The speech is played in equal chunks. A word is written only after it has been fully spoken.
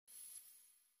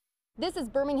This is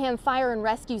Birmingham Fire and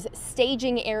Rescue's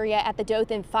staging area at the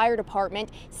Dothan Fire Department.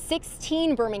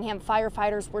 16 Birmingham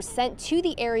firefighters were sent to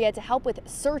the area to help with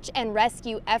search and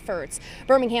rescue efforts.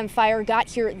 Birmingham Fire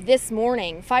got here this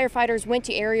morning. Firefighters went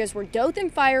to areas where Dothan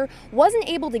Fire wasn't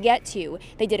able to get to.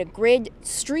 They did a grid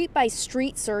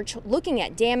street-by-street search, looking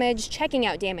at damage, checking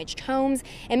out damaged homes,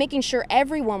 and making sure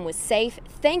everyone was safe.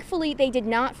 Thankfully, they did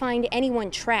not find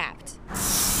anyone trapped.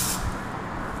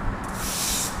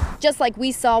 Just like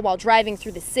we saw while driving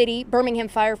through the city, Birmingham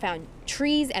Fire found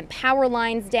trees and power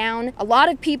lines down. A lot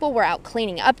of people were out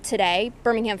cleaning up today.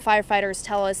 Birmingham firefighters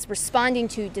tell us responding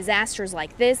to disasters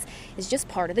like this is just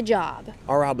part of the job.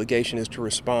 Our obligation is to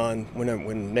respond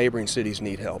when neighboring cities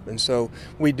need help, and so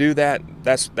we do that.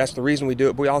 That's the reason we do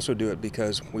it. But we also do it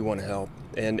because we want to help.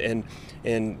 And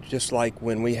just like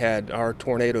when we had our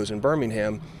tornadoes in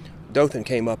Birmingham, Dothan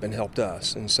came up and helped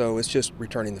us, and so it's just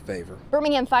returning the favor.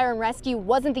 Birmingham Fire and Rescue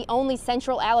wasn't the only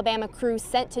Central Alabama crew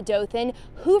sent to Dothan.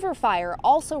 Hoover Fire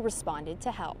also responded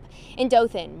to help. In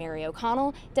Dothan, Mary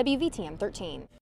O'Connell, WVTM 13.